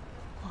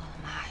我的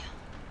妈呀！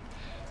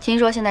听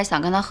说现在想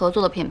跟他合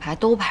作的品牌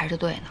都排着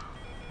队呢。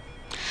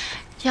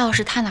要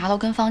是他拿到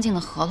跟方静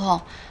的合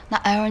同，那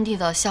L&D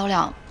的销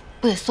量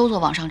不得嗖嗖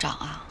往上涨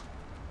啊？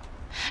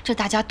这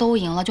大家都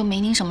赢了，就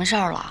没您什么事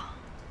儿了。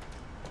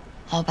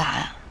老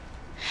板，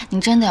您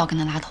真的要跟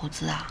他拉投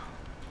资啊？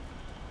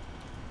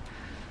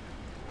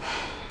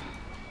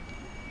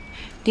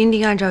丁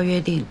丁按照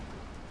约定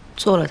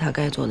做了他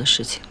该做的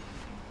事情，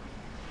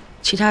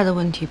其他的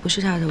问题不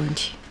是他的问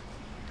题，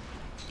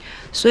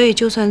所以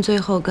就算最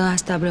后跟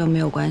SW 没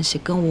有关系，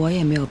跟我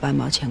也没有半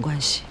毛钱关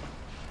系。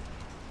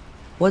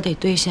我得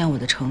兑现我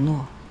的承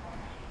诺。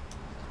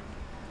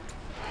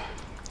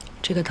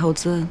这个投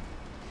资，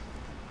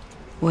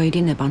我一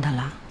定得帮他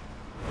拉。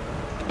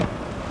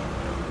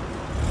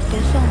别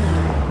送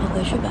了，你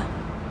回去吧。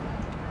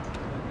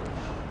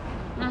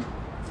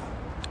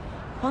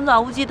红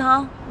枣乌鸡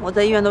汤，我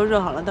在医院都热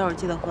好了，待会儿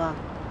记得喝。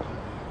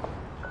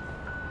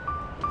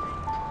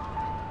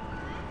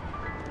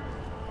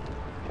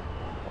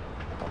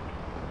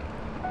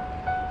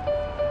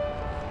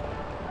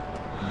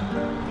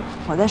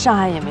我在上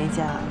海也没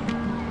家，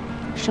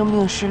生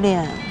病失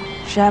恋，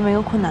谁还没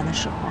有困难的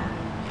时候？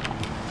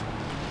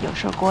有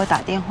事给我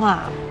打电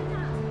话。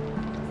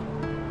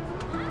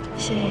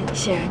谢谢你，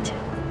谢人家。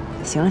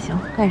行了行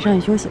了，赶紧上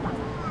去休息吧。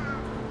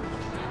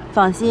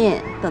放心，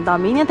等到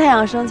明天太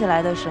阳升起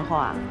来的时候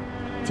啊，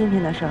今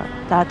天的事儿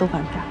大家都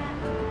翻篇。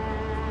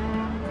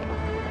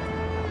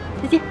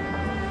再见。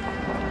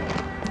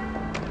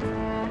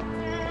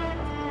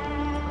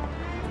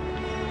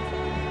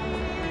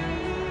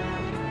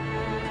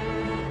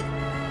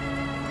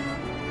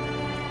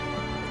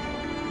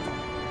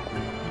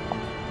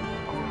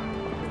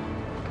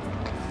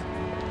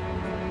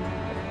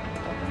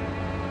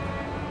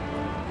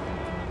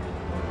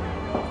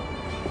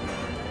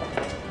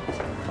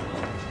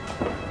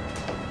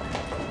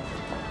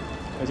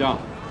小江，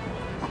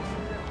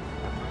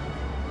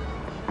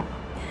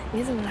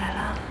你怎么来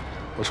了？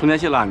我充电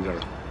器落你这儿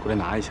了，过来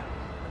拿一下。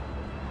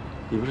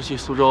你不是去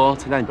苏州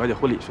参加你表姐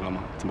婚礼去了吗？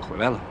怎么回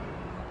来了？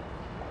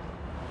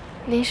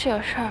临时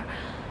有事儿，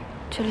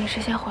就临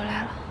时先回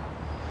来了。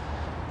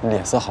你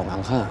脸色好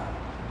难看，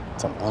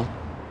怎么了？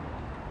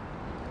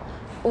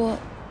我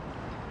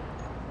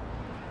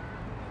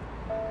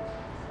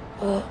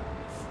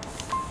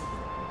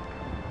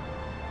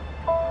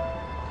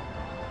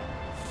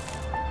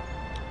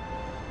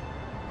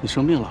你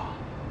生病了？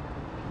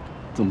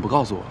怎么不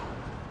告诉我？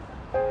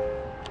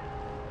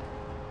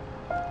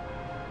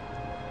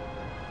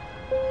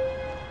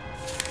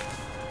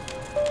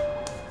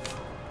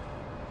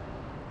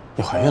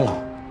你怀孕了？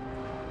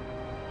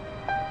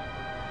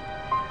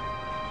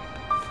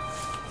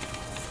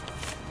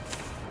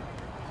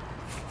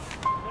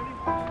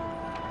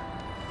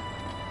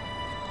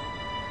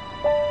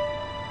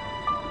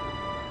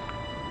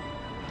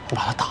我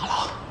把他打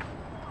了。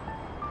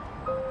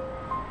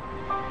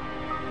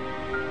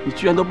你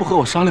居然都不和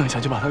我商量一下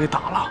就把他给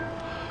打了！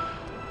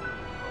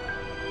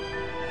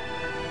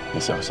你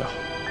想想，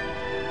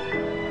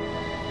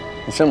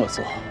你这么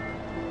做，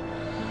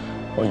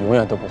我永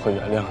远都不会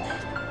原谅你。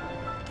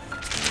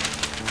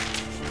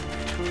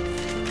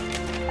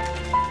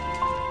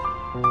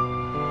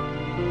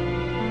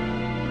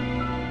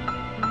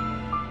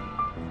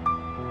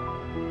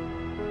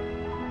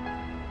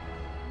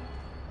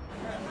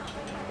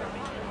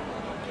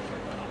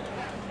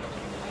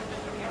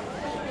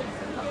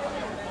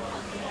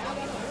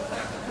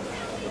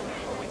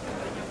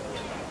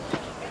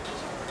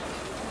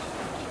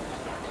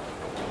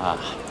啊，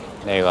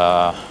那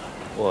个，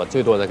我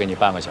最多再给你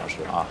半个小时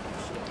啊，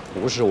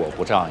不是我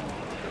不仗义，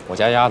我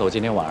家丫头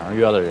今天晚上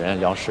约了人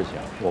聊事情，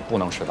我不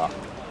能迟到。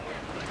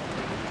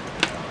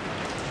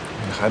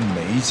你还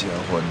没结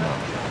婚呢，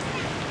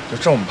就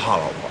这么怕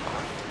老婆？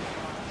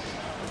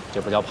这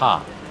不叫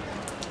怕，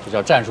这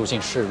叫战术性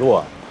示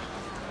弱。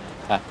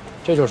哎，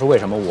这就是为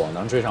什么我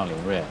能追上林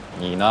睿，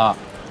你呢？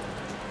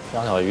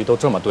张小鱼都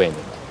这么对你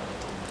了，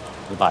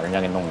你把人家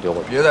给弄丢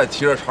了。别再提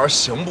这茬，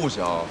行不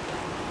行？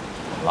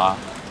怎么了？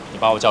你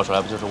把我叫出来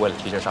不就是为了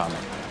提这事儿吗？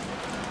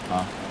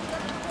啊，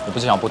你不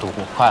就想不吐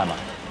不快吗？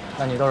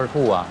那你倒是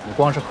吐啊！你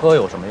光是喝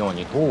有什么用？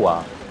你吐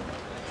啊！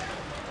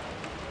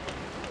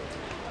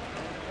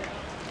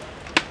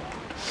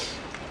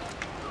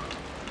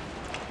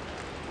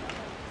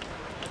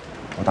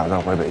我打算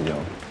回北京。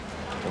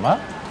什么？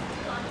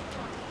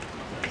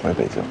回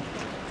北京。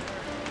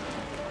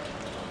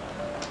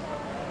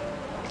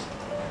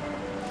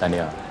丹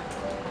丁，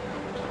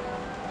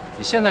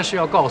你现在是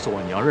要告诉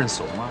我你要认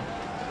怂吗？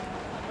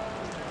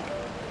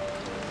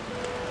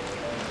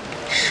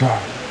是，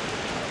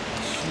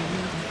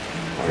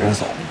我认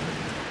怂。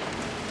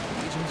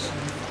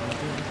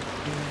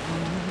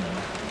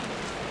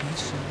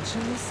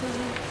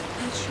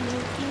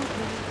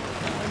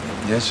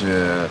也许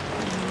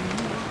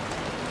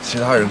其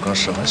他人更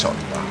适合小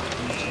鱼吧。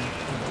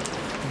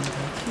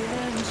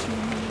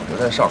我留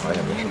在上海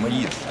也没什么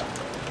意思。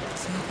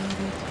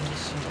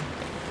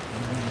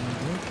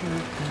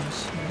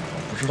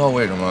我不知道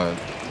为什么，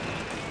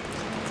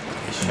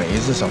每一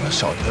次想到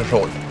小鱼的时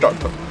候，我就这儿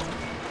疼。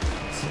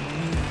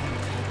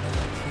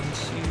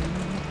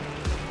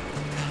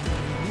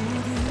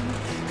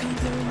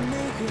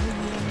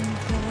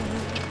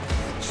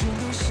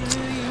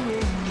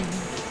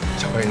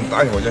你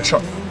答应我件事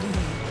儿，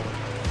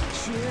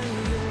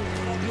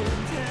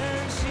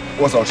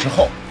我走之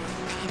后，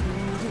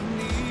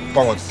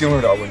帮我盯着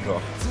点温哲。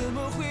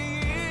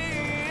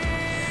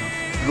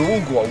如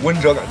果温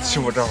哲敢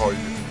欺负张浩宇，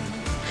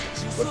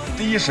我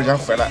第一时间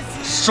回来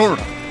收拾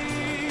他。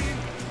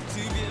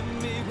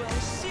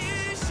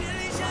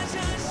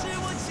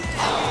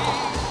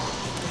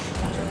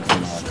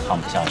真看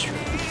不下去了。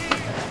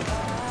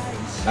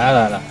来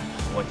来来，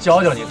我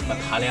教教你怎么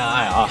谈恋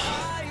爱啊！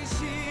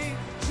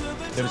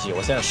对不起，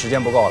我现在时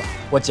间不够了，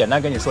我简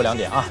单跟你说2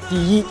点啊。第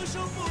一，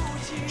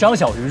张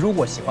小鱼如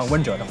果喜欢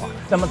温哲的话，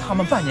那么他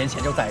们半年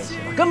前就在一起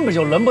了，根本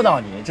就轮不到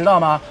你，知道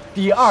吗？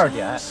第2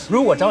点，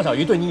如果张小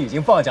鱼对你已经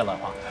放下了的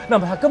话，那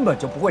么他根本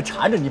就不会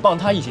缠着你帮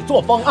他一起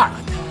做方案。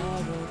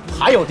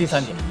还有第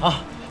3点啊，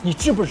你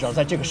知不知道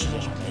在这个世界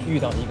上面遇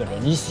到的一个人，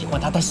你喜欢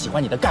他，他喜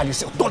欢你的概率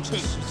是有多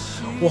低？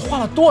我花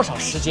了多少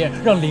时间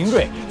让林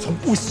睿从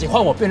不喜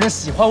欢我变成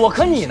喜欢我，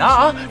可你呢？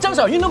啊，张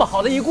小鱼那么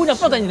好的一个姑娘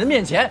放在你的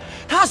面前，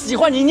她喜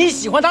欢你，你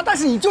喜欢她，但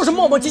是你就是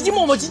磨磨唧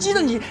唧的，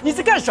你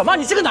在干什么？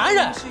你是个男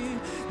人。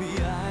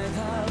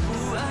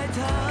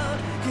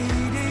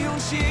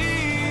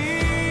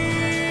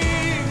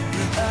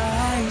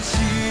爱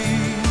情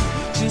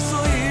之所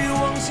以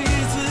忘记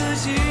自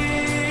己，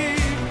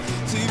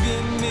随便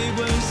没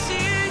关系，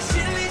心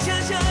里恰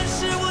恰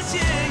是我介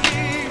意，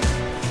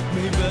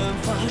没办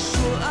法说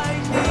爱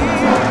你。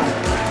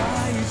爱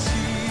情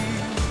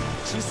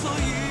之所以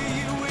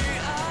因为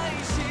爱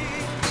情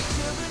这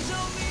般着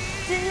迷。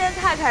今天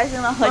太开心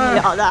了，和你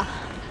聊的。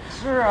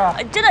是啊，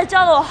真的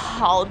教了我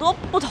好多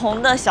不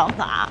同的想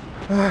法。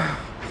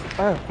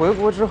哎，回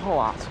国之后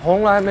啊，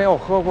从来没有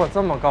喝过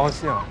这么高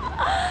兴。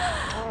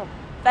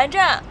反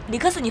正李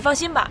克斯，你放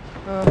心吧。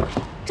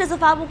这次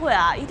发布会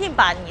啊，一定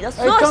把你的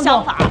所有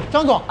想法。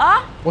张总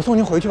啊，我送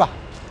您回去吧。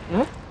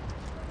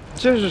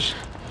这是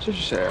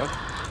谁啊？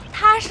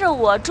他是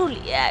我助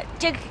理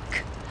Jack。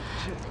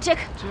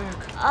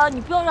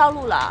你不用绕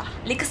路了。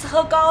李克斯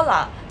喝高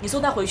了，你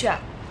送他回去。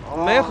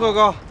没喝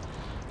高，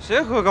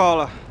谁喝高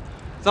了？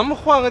咱们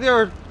换个地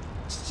儿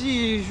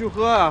继续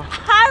喝啊。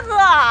哈子，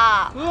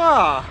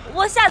喝。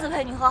我下次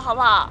陪你喝，好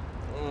不好？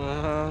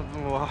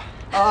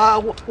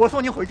我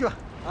送您回去吧。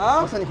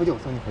啊，我送您回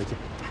去。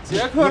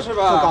杰克是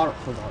吧？喝高了，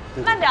喝高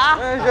了。慢点啊！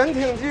哎，人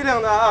挺机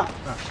灵的啊。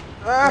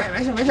哎，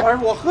没事没事。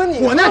我喝你，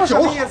我那酒什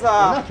么意思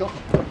啊？我那酒好。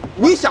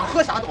你想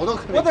喝啥我都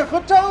可以。我得和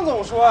张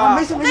总说啊。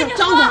没事没事，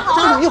张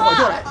总一会儿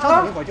就来，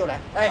张总一会儿就来。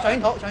哎，小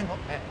心头，小心头。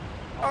哎。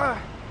哎。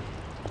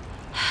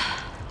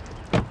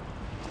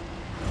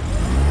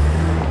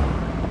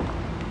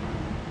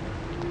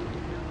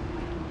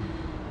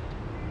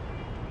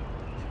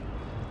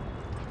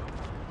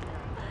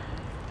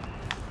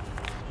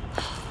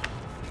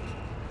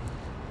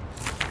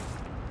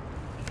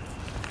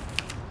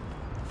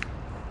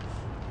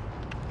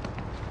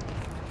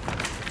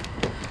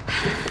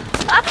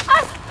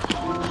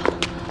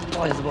 不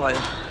好意思，不好意思。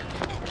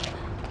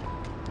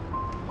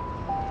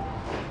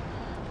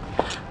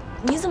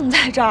你怎么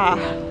在这儿？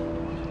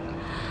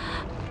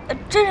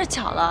真是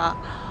巧了，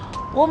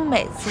我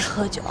每次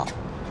喝酒，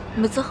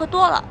每次喝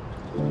多了，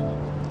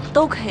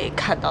都可以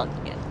看到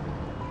你。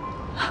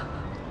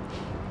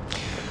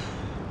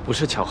不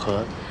是巧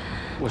合，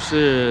我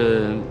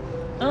是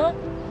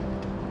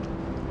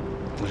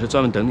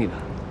专门等你的。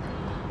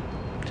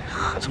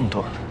喝这么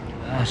多，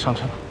哎，上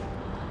车吧，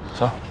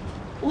走。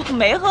 我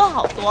没喝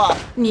好多。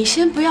你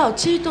先不要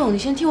激动，你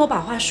先听我把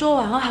话说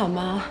完好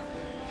吗？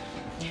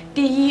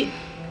第一，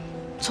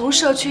从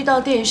社区到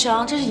电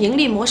商，这是盈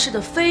利模式的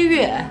飞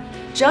跃。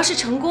只要是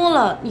成功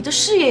了，你的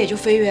事业也就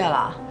飞跃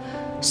了。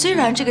虽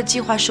然这个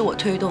计划是我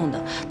推动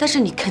的，但是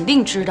你肯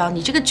定知道，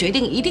你这个决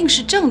定一定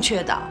是正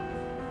确的。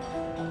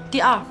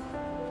第二，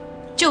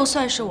就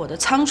算是我的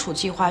仓储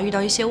计划遇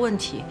到一些问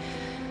题，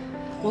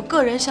我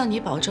个人向你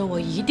保证，我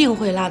一定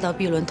会拉到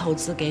B 轮投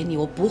资给你，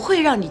我不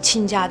会让你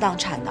倾家荡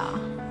产的。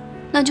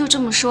那就这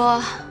么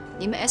说，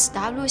你们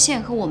SW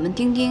线和我们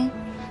钉钉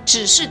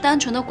只是单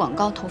纯的广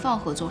告投放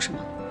合作是吗？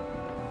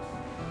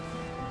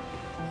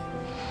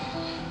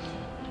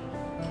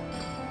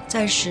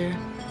暂时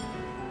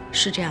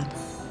是这样的。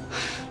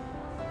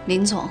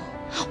林总，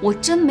我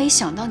真没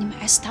想到你们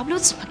SW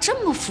怎么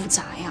这么复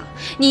杂呀！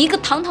你一个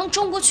堂堂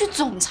中国区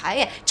总裁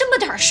耶，这么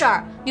点事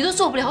儿你都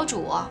做不了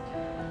主啊！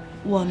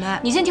我们，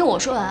你先听我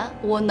说完，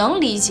我能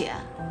理解，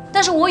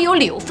但是我有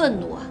理由愤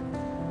怒啊！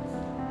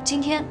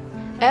今天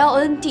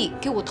LND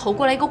给我投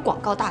过来一个广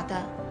告大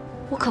单，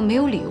我可没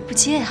有理由不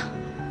接呀。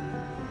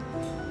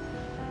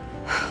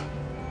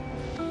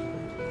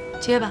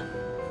接吧。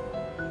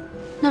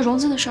那融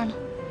资的事儿呢？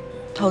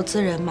投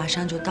资人马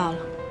上就到了。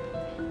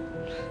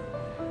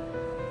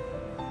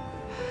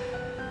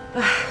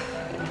唉。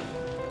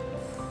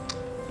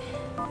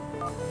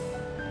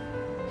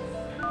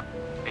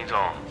林总，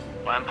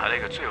我安排了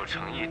一个最有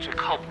诚意、最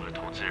靠谱的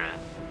投资人，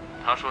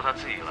他说他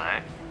自己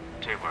来，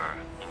这会儿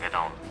应该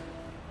到了。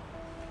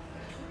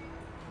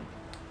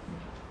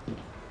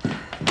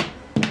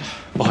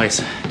 不好意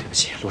思，对不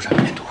起，路上有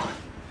点堵。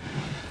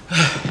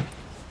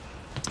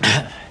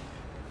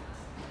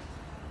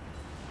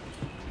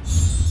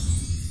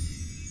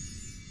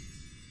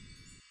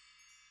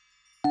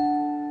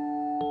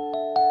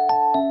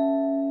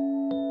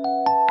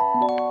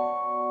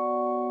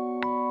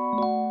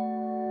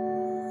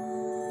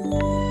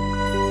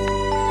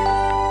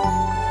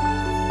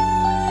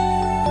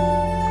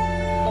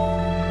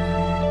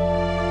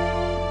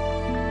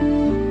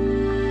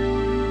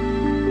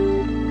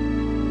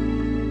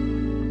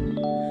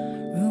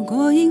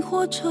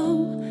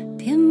虫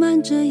填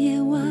满着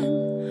夜晚，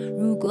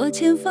如果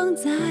前方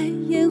在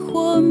烟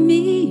火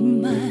弥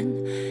漫，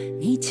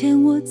你牵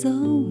我走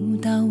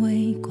到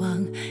微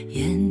光，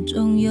眼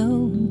中有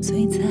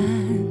璀璨。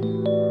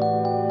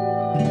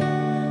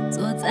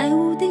坐在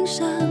屋顶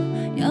上，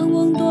仰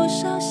望多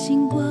少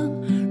星光，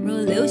若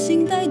流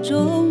星带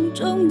重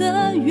重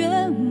的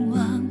愿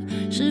望，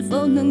是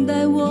否能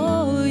带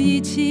我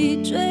一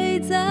起追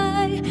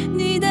在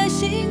你的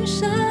心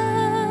上？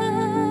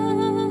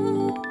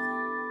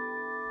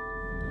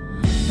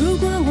 如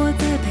果我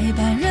在陪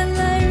伴人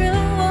来人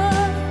往，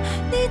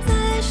你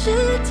在世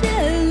界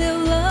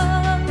流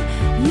浪，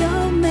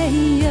有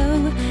没有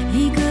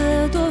一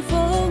个多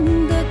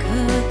风的客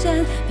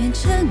栈，变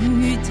成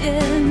遇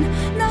见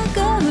那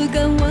个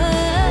港湾？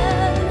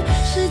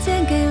时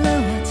间给了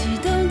我悸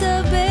动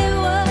的臂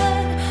弯，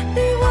与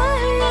温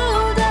柔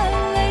的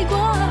泪光，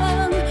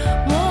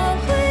我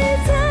会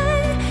在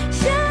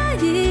下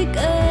一个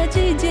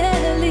季节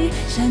里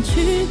删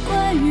去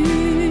关于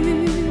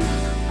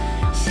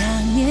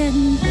念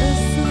的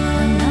酸，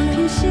那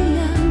片夕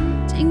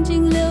阳静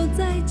静留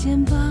在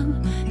肩膀，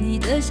你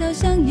的笑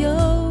像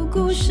有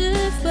故事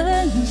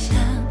分享，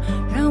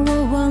让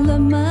我忘了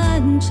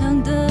漫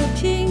长的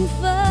平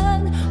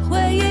凡，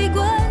回忆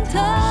滚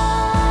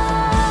烫。